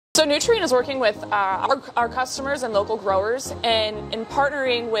So Nutrien is working with our customers and local growers and in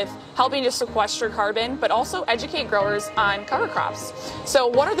partnering with helping to sequester carbon, but also educate growers on cover crops. So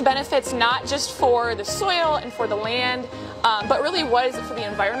what are the benefits not just for the soil and for the land, but really what is it for the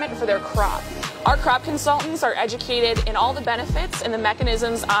environment and for their crop? Our crop consultants are educated in all the benefits and the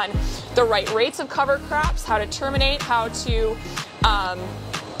mechanisms on the right rates of cover crops, how to terminate, how to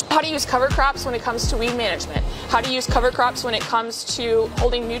use cover crops when it comes to weed management, how to use cover crops when it comes to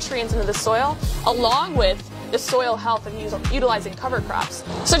holding nutrients into the soil, along with the soil health and utilizing cover crops.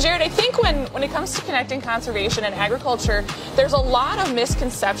 So Jared, I think when it comes to connecting conservation and agriculture, there's a lot of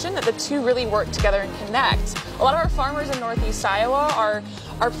misconception that the two really work together and connect. A lot of our farmers in Northeast Iowa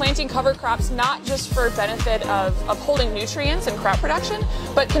are planting cover crops not just for benefit of holding nutrients and crop production,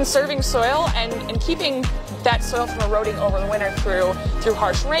 but conserving soil and keeping that soil from eroding over the winter through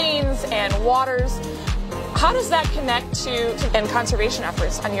harsh rains and waters. How does that connect to conservation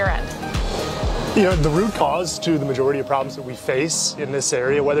efforts on your end? You know, the root cause to the majority of problems that we face in this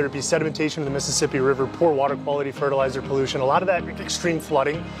area, whether it be sedimentation of the Mississippi River, poor water quality, fertilizer pollution, a lot of that extreme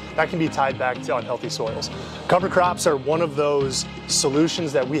flooding, that can be tied back to unhealthy soils. Cover crops are one of those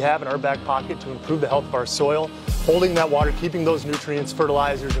solutions that we have in our back pocket to improve the health of our soil, holding that water, keeping those nutrients,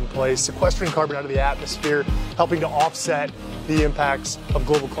 fertilizers in place, sequestering carbon out of the atmosphere, helping to offset the impacts of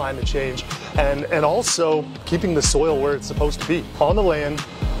global climate change, and also keeping the soil where it's supposed to be, on the land,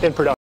 in production.